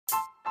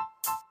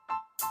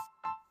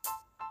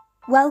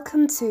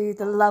Welcome to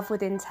the Love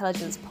with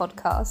Intelligence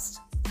podcast.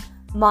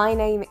 My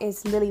name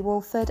is Lily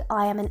Walford.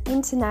 I am an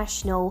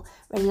international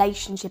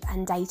relationship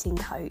and dating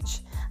coach,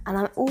 and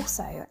I'm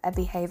also a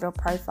behavioural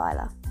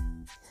profiler.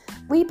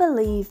 We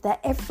believe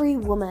that every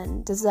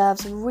woman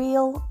deserves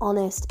real,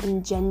 honest,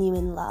 and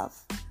genuine love,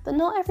 but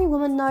not every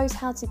woman knows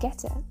how to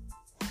get it.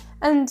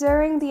 And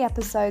during the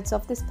episodes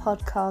of this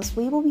podcast,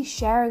 we will be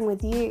sharing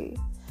with you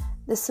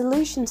the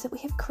solutions that we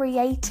have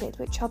created,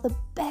 which are the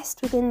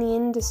best within the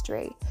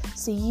industry,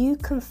 so you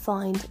can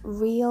find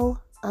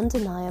real,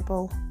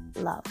 undeniable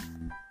love.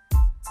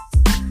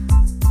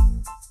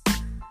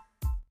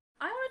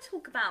 I want to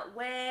talk about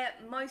where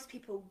most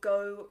people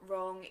go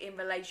wrong in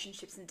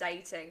relationships and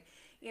dating.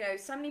 You know,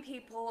 so many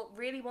people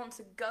really want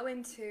to go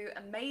into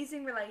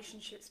amazing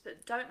relationships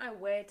but don't know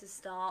where to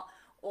start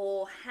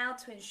or how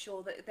to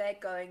ensure that they're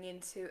going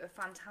into a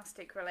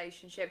fantastic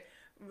relationship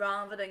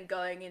rather than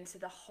going into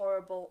the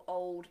horrible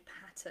old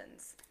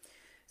patterns.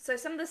 So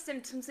some of the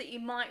symptoms that you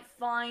might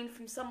find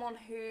from someone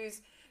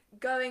who's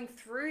going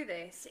through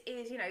this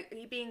is, are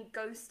you being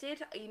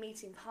ghosted? Are you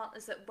meeting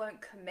partners that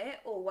won't commit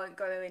or won't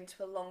go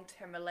into a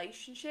long-term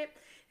relationship?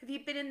 Have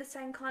you been in the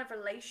same kind of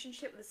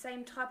relationship with the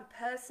same type of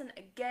person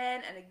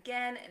again and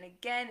again and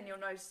again, and you're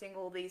noticing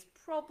all these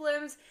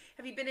problems?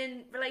 Have you been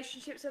in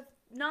relationships of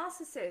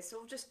narcissists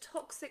or just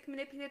toxic,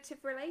 manipulative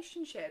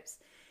relationships?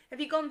 Have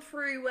you gone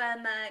through,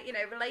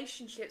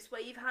 relationships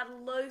where you've had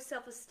low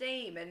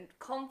self-esteem and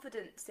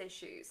confidence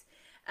issues,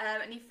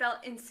 and you felt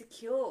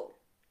insecure?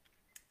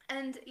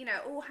 And,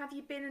 or have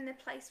you been in a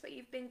place where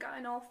you've been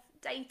going off,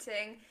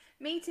 dating,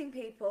 meeting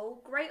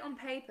people, great on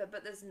paper,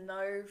 but there's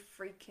no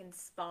freaking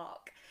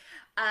spark?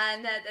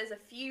 And there's a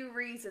few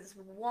reasons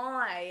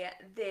why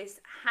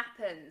this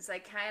happens,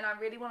 okay? And I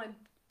really want to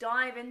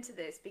dive into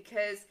this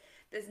because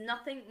there's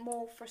nothing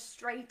more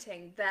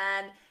frustrating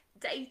than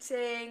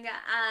dating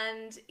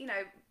and,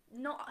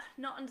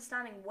 not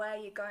understanding where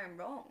you're going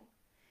wrong.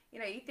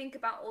 You think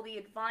about all the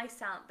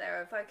advice out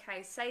there of,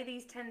 okay, say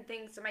these 10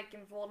 things to make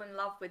him fall in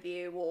love with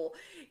you, or,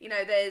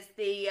 there's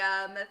the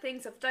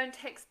things of don't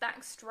text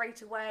back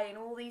straight away and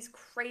all these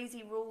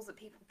crazy rules that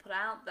people put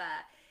out there.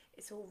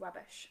 It's all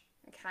rubbish,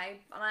 okay?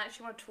 And I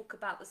actually want to talk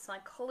about the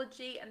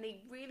psychology and the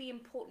really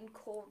important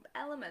core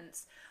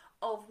elements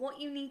of what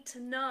you need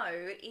to know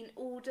in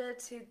order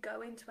to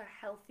go into a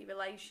healthy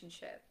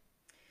relationship.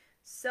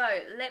 So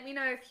let me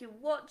know if you're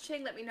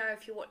watching, let me know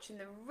if you're watching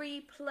the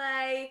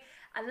replay,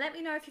 and let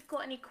me know if you've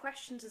got any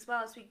questions as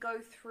well as we go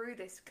through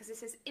this, because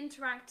this is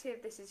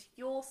interactive, this is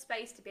your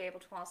space to be able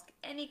to ask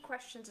any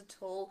questions at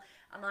all,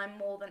 and I'm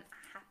more than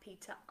happy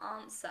to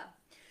answer.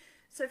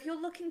 So if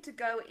you're looking to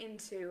go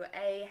into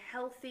a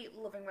healthy,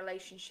 loving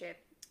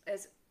relationship,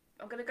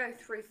 I'm going to go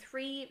through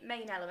three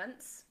main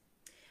elements,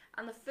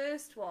 and the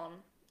first one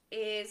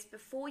is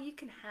before you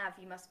can have,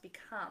 you must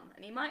become.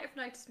 And you might have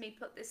noticed me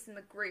put this in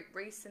the group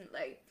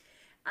recently.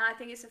 And I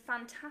think it's a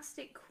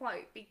fantastic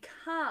quote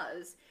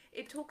because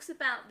it talks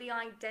about the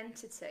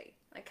identity,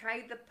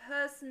 okay? The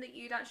person that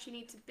you'd actually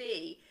need to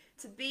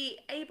be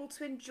able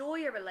to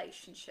enjoy a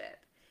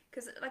relationship.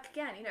 Because,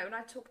 again, when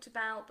I talked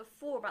about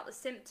before about the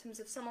symptoms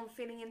of someone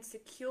feeling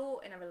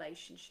insecure in a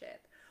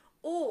relationship,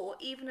 or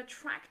even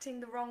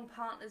attracting the wrong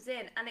partners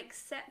in and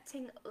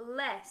accepting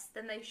less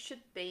than they should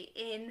be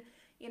in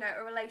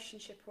a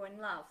relationship or in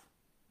love.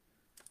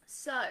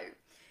 So,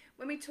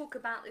 when we talk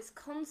about this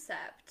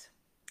concept,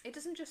 it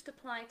doesn't just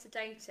apply to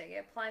dating,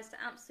 it applies to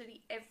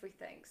absolutely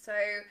everything. So,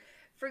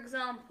 for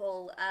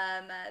example,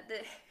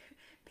 the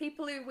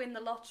people who win the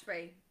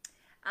lottery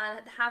and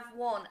have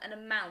won an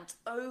amount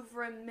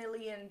over $1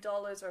 million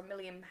or £1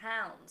 million,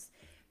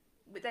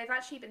 they've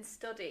actually been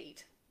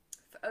studied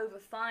for over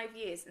 5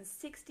 years, and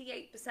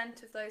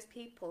 68% of those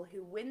people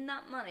who win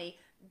that money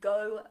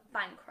go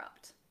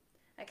bankrupt.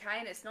 Okay,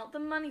 and it's not the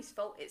money's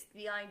fault, it's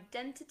the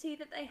identity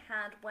that they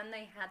had when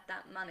they had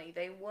that money.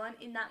 They weren't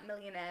in that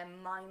millionaire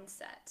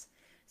mindset.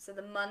 So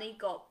the money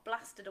got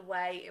blasted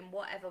away in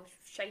whatever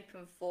shape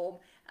and form,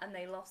 and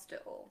they lost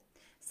it all.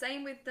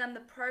 Same with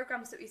the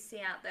programs that we see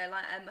out there.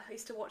 Like I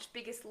used to watch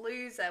Biggest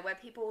Loser, where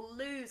people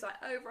lose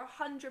like over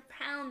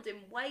 £100 in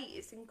weight.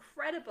 It's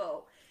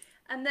incredible.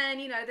 And then,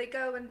 they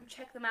go and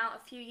check them out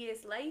a few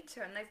years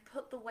later, and they've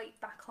put the weight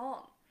back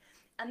on.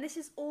 And this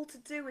is all to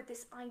do with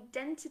this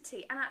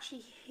identity and actually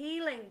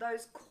healing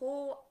those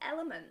core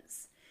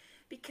elements.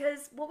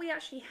 Because what we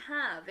actually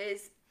have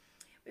is,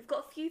 we've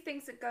got a few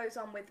things that goes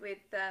on with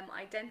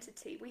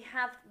identity. We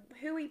have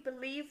who we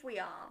believe we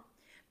are,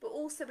 but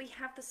also we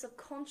have the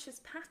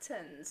subconscious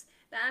patterns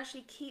that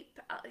actually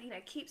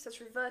keeps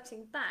us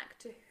reverting back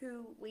to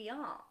who we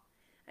are.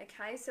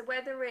 Okay, so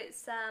whether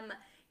it's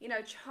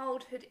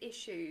childhood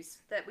issues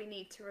that we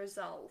need to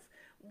resolve,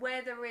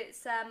 whether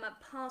it's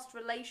past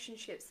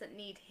relationships that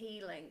need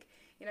healing.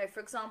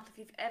 For example, if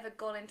you've ever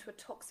gone into a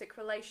toxic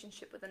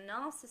relationship with a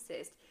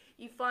narcissist,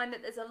 you find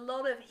that there's a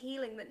lot of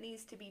healing that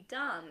needs to be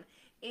done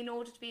in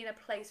order to be in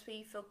a place where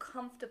you feel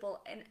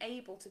comfortable and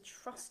able to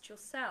trust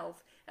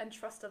yourself and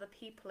trust other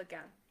people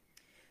again.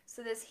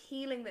 So there's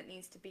healing that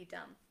needs to be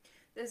done.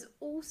 There's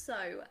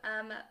also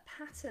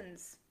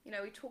patterns. You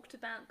know, we talked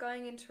about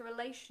going into a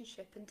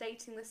relationship and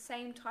dating the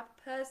same type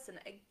of person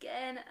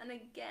again and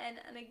again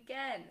and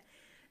again.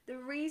 The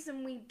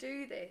reason we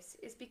do this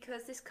is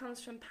because this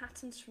comes from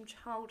patterns from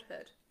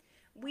childhood.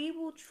 We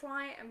will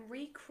try and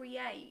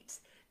recreate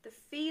the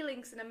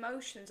feelings and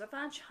emotions of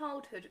our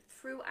childhood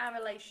through our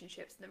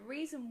relationships. And the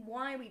reason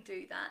why we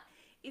do that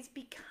is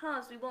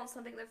because we want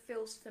something that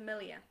feels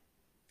familiar.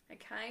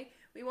 Okay,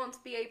 we want to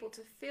be able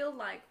to feel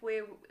like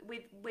we're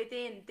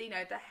within, you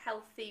know, the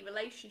healthy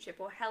relationship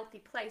or healthy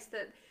place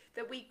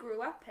that we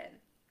grew up in.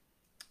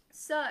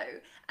 So,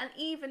 and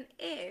even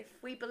if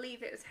we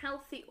believe it was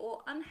healthy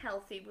or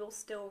unhealthy, we'll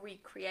still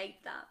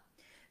recreate that.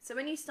 So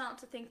when you start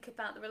to think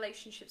about the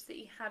relationships that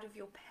you had with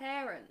your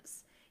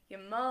parents, your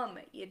mum,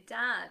 your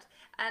dad,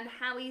 and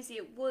how easy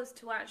it was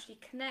to actually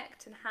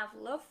connect and have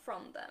love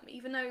from them,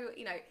 even though,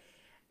 you know,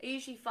 I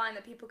usually find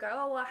that people go,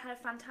 oh, well, I had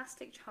a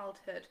fantastic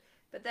childhood.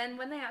 But then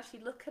when they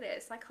actually look at it,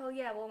 it's like, oh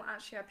yeah, well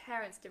actually my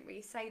parents didn't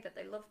really say that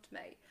they loved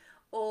me.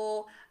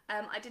 Or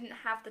I didn't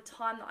have the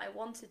time that I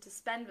wanted to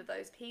spend with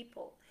those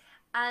people.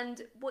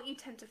 And what you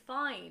tend to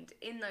find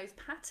in those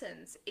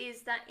patterns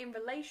is that in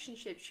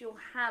relationships you'll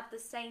have the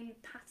same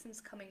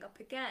patterns coming up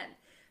again.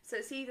 So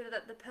it's either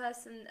that the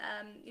person,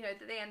 you know,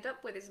 that they end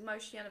up with is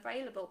emotionally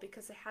unavailable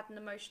because they had an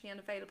emotionally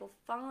unavailable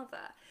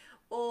father,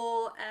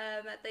 or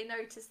they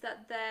notice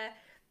that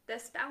their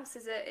spouse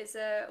is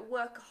a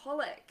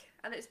workaholic,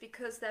 and it's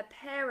because their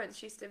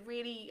parents used to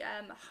really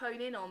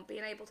hone in on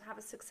being able to have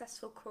a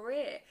successful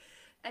career.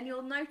 And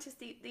you'll notice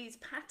these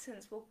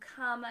patterns will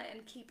come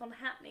and keep on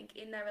happening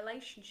in their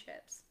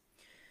relationships.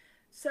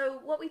 So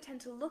what we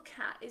tend to look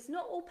at is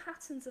not all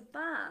patterns are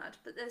bad,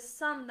 but there's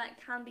some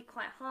that can be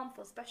quite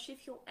harmful, especially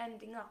if you're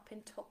ending up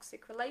in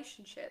toxic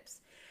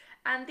relationships.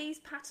 And these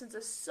patterns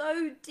are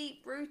so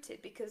deep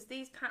rooted because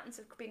these patterns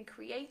have been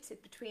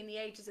created between the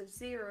ages of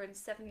 0 and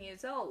 7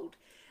 years old,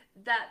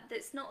 that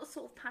it's not a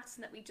sort of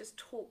pattern that we just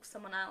talk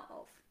someone out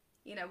of.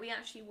 You know, we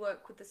actually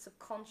work with the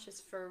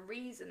subconscious for a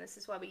reason. This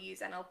is why we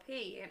use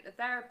NLP,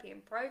 hypnotherapy,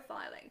 and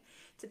profiling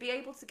to be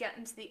able to get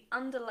into the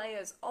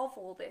underlayers of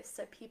all this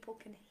so people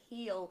can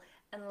heal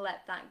and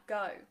let that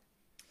go.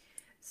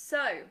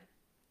 So,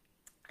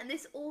 and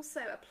this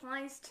also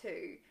applies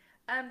to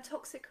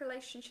toxic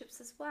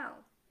relationships as well.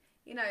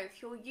 You know,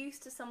 if you're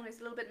used to someone who's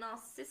a little bit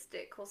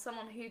narcissistic or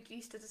someone who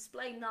used to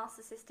display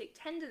narcissistic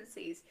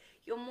tendencies,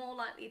 you're more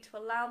likely to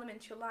allow them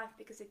into your life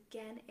because,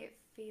 again, it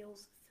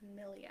feels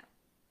familiar.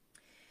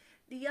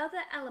 The other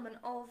element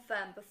of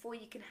before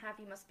you can have,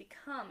 you must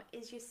become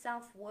is your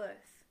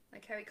self-worth.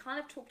 Okay, we kind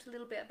of talked a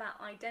little bit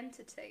about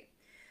identity,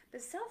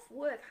 but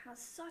self-worth has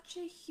such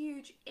a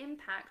huge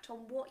impact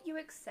on what you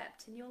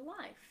accept in your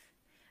life.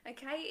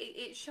 Okay,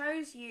 it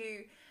shows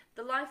you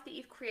the life that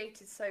you've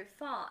created so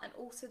far, and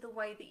also the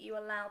way that you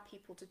allow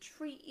people to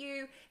treat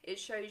you. It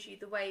shows you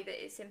the way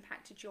that it's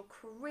impacted your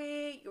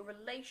career, your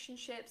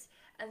relationships,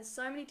 and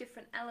so many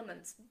different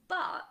elements.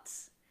 But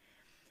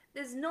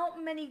there's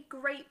not many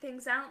great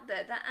things out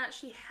there that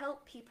actually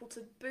help people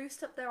to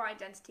boost up their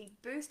identity,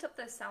 boost up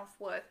their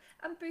self-worth,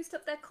 and boost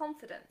up their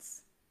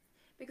confidence.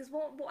 Because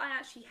what I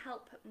actually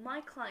help my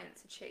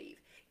clients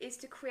achieve is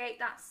to create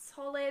that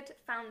solid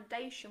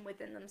foundation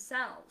within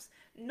themselves.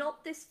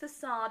 Not this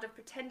facade of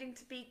pretending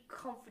to be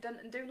confident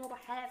and doing all the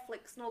hair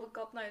flicks and all the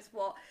God knows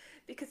what.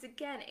 Because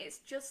again, it's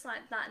just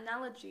like that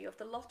analogy of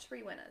the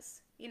lottery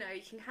winners. You know,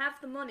 you can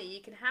have the money,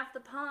 you can have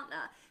the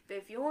partner, but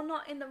if you're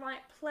not in the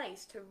right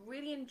place to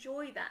really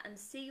enjoy that and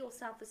see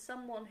yourself as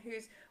someone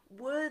who's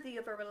worthy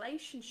of a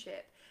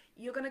relationship,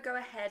 you're going to go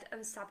ahead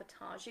and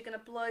sabotage. You're going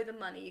to blow the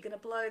money, you're going to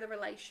blow the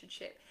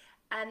relationship,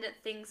 and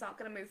things aren't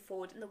going to move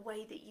forward in the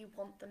way that you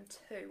want them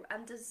to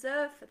and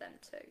deserve for them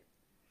to.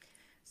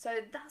 So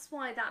that's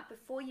why that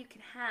before you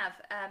can have,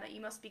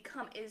 you must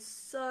become is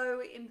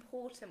so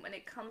important when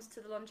it comes to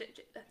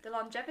the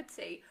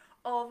longevity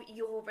of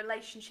your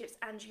relationships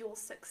and your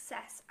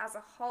success as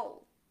a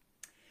whole.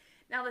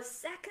 Now, the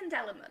second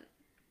element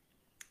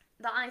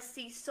that I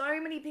see so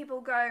many people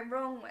going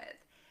wrong with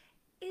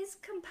is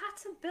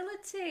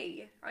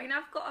compatibility. I mean,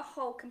 I've got a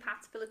whole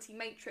compatibility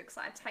matrix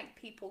that I take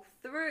people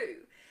through,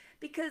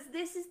 because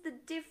this is the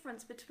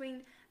difference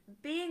between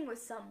being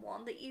with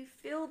someone that you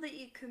feel that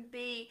you can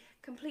be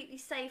completely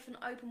safe and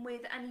open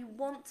with, and you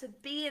want to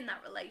be in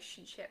that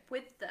relationship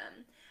with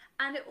them,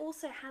 and it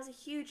also has a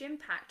huge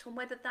impact on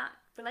whether that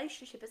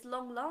relationship is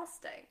long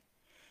lasting.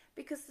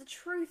 Because the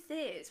truth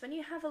is, when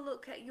you have a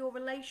look at your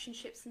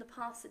relationships in the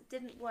past that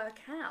didn't work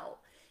out,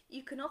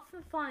 you can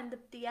often find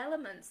the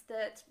elements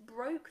that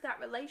broke that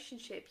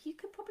relationship. You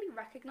could probably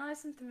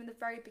recognize them from the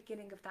very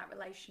beginning of that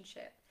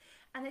relationship.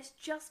 And it's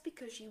just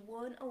because you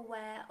weren't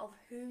aware of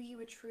who you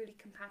were truly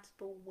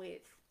compatible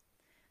with.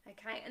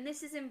 Okay, and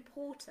this is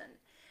important.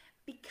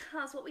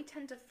 Because what we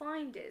tend to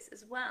find is,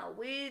 as well,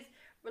 with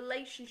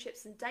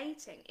relationships and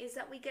dating, is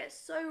that we get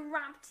so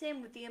wrapped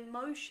in with the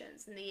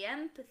emotions and the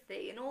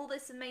empathy and all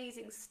this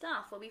amazing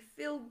stuff where we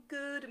feel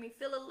good and we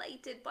feel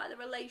elated by the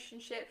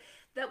relationship,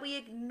 that we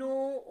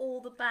ignore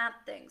all the bad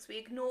things. We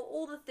ignore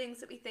all the things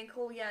that we think,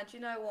 oh yeah, do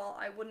you know what,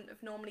 I wouldn't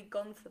have normally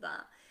gone for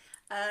that.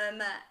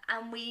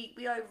 And we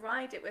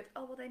override it with,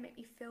 oh well, they make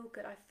me feel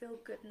good, I feel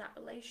good in that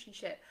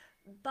relationship.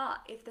 But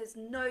if there's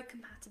no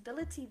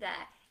compatibility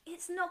there,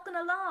 it's not going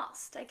to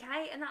last,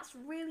 okay? And that's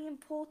really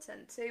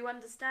important to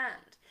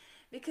understand,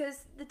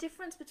 because the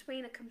difference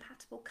between a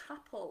compatible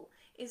couple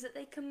is that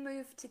they can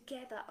move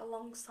together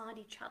alongside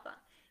each other.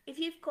 If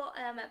you've got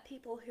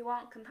people who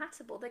aren't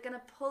compatible, they're going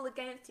to pull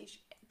against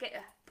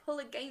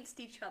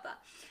each other.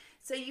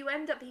 So you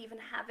end up even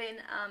having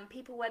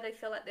people where they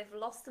feel like they've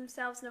lost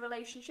themselves in a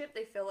relationship,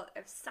 they feel like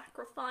they've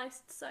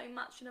sacrificed so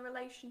much in a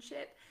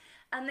relationship,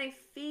 and they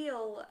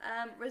feel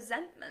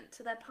resentment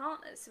to their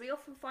partners. So we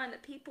often find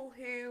that people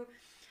who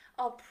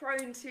are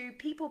prone to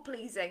people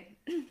pleasing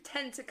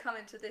tend to come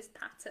into this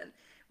pattern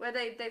where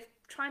they've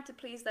tried to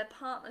please their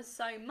partners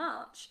so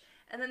much,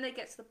 and then they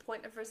get to the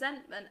point of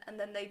resentment, and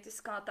then they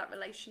discard that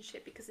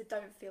relationship because they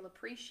don't feel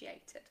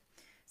appreciated.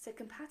 So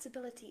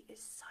compatibility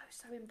is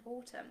so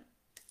important.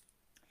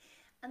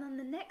 And then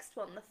the next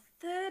one, the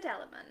third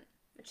element,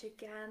 which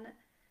again,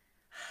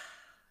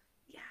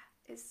 yeah,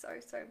 is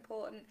so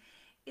important,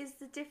 is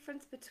the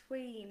difference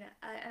between,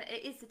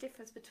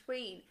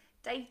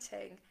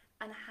 dating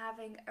and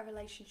having a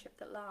relationship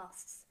that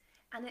lasts.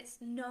 And it's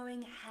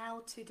knowing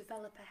how to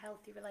develop a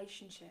healthy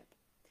relationship.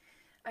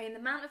 I mean, the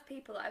amount of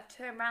people that I've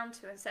turned around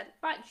to and said,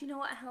 right, do you know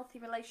what a healthy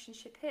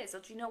relationship is? Or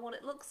do you know what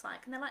it looks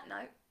like? And they're like, no,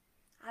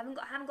 I haven't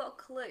got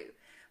a clue.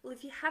 Well,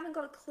 if you haven't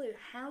got a clue,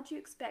 how do you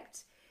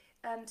expect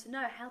to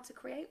know how to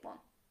create one?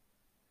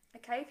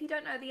 Okay, if you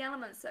don't know the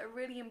elements that are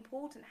really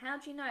important, how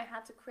do you know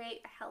how to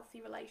create a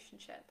healthy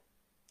relationship?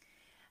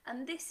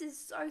 And this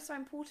is so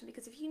important,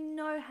 because if you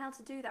know how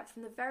to do that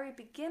from the very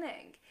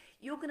beginning,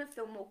 you're going to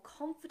feel more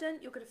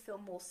confident, you're going to feel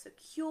more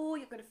secure,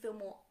 you're going to feel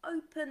more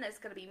open, there's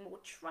going to be more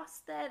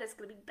trust there's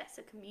going to be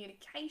better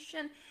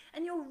communication,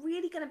 and you're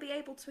really going to be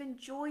able to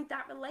enjoy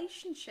that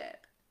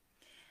relationship.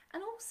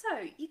 And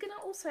also, you're going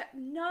to also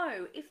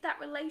know if that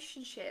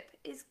relationship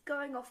is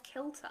going off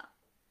kilter.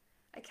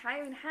 Okay,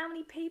 I mean, how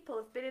many people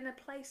have been in a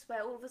place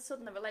where all of a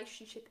sudden the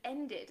relationship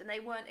ended and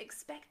they weren't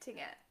expecting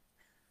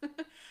it?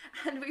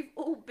 And we've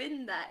all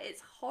been there.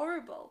 It's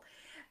horrible.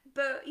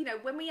 But, you know,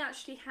 when we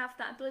actually have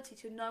that ability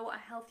to know what a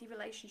healthy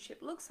relationship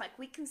looks like,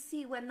 we can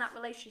see when that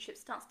relationship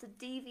starts to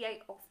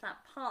deviate off that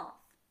path.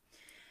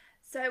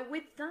 So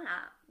with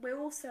that, we're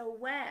also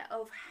aware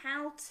of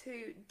how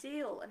to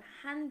deal and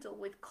handle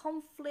with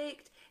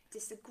conflict,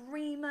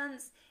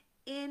 disagreements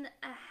in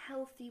a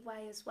healthy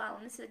way as well.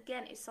 And this,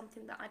 again, is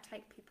something that I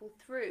take people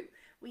through.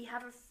 We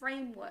have a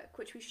framework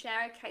which we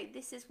share, okay,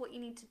 this is what you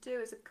need to do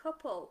as a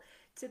couple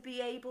to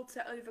be able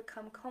to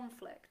overcome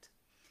conflict.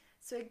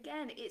 So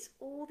again, it's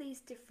all these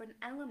different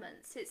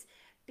elements. It's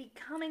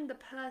becoming the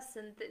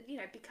person that, you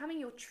know, becoming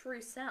your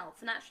true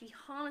self and actually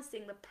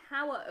harnessing the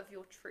power of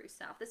your true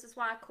self. This is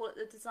why I call it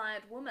the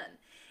desired woman.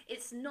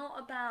 It's not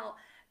about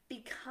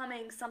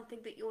becoming something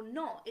that you're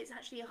not. It's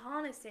actually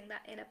harnessing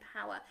that inner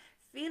power,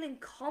 feeling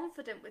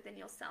confident within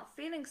yourself,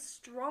 feeling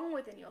strong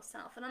within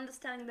yourself, and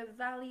understanding the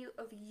value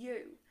of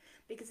you.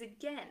 Because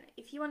again,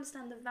 if you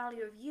understand the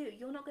value of you,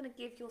 you're not going to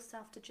give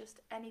yourself to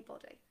just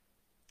anybody.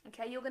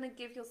 Okay, you're going to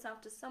give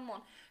yourself to someone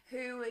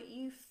who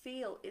you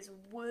feel is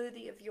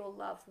worthy of your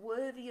love,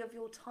 worthy of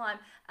your time,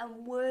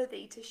 and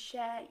worthy to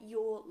share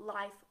your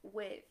life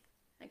with.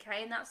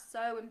 Okay, and that's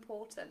so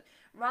important.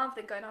 Rather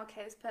than going,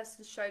 okay, this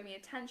person's showing me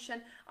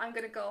attention, I'm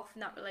going to go off in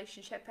that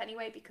relationship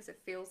anyway because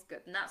it feels good.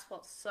 And that's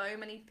what so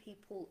many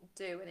people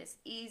do. And it's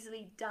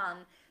easily done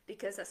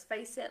because, let's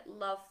face it,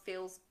 love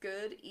feels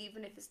good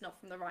even if it's not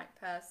from the right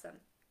person.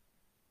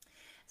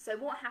 So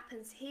what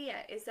happens here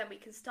is then we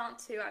can start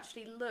to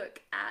actually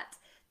look at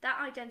that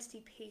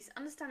identity piece,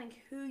 understanding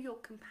who you're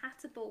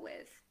compatible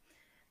with,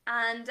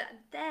 and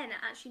then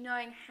actually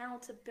knowing how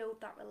to build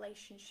that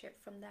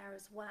relationship from there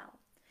as well.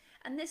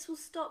 And this will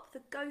stop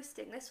the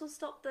ghosting. This will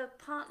stop the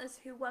partners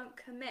who won't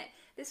commit.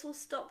 This will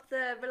stop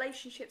the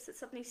relationships that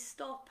suddenly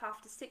stop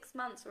after 6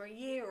 months or a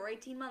year or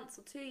 18 months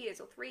or 2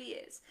 years or 3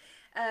 years.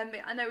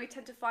 I know we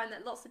tend to find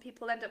that lots of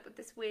people end up with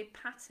this weird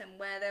pattern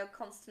where they'll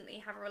constantly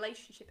have a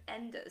relationship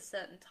end at a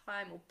certain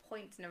time or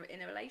point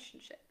in a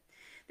relationship.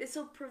 This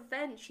will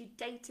prevent you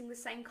dating the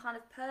same kind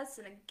of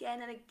person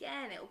again and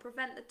again. It will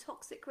prevent the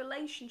toxic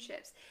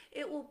relationships.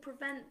 It will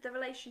prevent the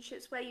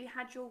relationships where you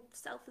had your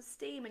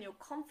self-esteem and your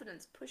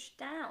confidence pushed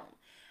down.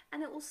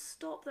 And it will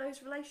stop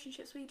those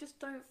relationships where you just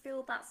don't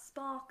feel that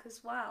spark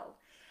as well.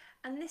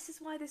 And this is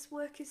why this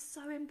work is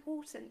so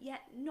important,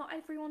 yet not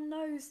everyone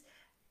knows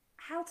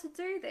how to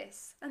do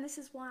this. And this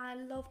is why I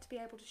love to be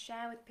able to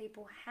share with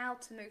people how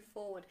to move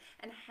forward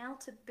and how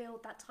to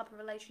build that type of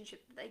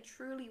relationship that they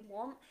truly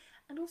want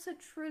and also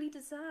truly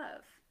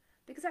deserve.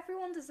 Because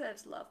everyone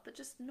deserves love, but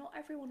just not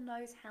everyone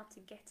knows how to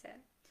get it.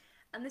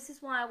 And this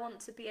is why I want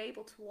to be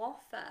able to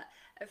offer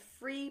a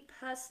free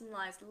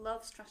personalized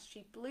love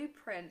strategy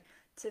blueprint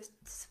to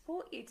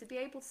support you, to be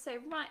able to say,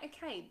 right,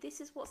 okay, this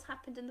is what's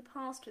happened in the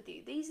past with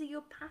you. These are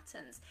your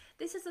patterns.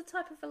 This is the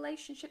type of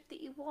relationship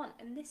that you want.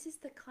 And this is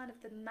the kind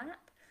of the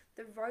map,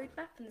 the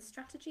roadmap and the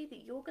strategy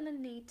that you're going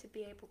to need to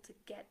be able to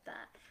get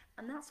that.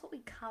 And that's what we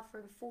cover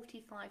in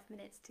 45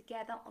 minutes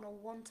together on a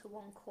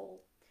one-to-one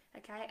call.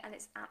 Okay, and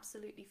it's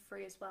absolutely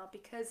free as well,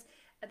 because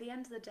at the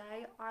end of the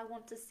day, I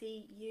want to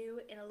see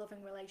you in a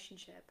loving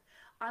relationship.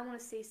 I want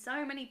to see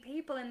so many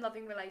people in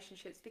loving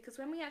relationships, because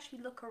when we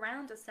actually look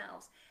around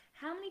ourselves,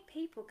 how many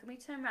people can we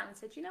turn around and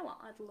say, do you know what,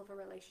 I'd love a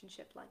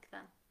relationship like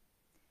them?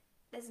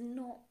 There's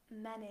not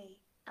many,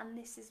 and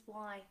this is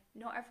why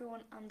not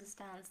everyone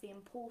understands the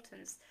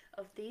importance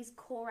of these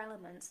core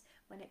elements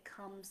when it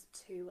comes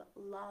to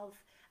love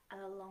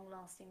and a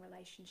long-lasting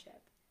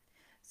relationship.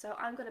 So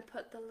I'm going to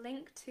put the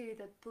link to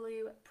the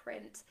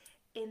blueprint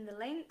in the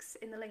links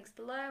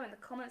below, in the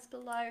comments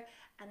below,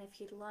 and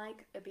if you'd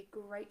like, it'd be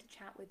great to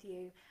chat with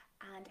you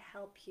and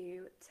help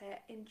you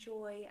to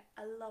enjoy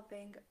a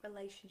loving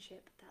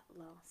relationship that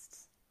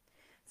lasts.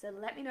 So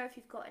let me know if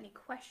you've got any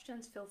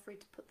questions. Feel free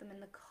to put them in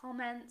the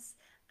comments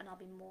and I'll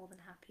be more than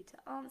happy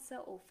to answer,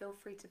 or feel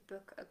free to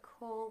book a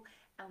call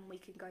and we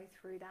can go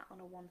through that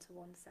on a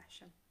one-to-one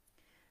session.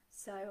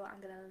 So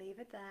I'm going to leave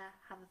it there.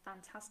 Have a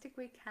fantastic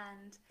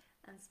weekend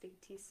and speak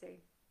to you soon.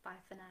 Bye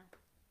for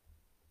now.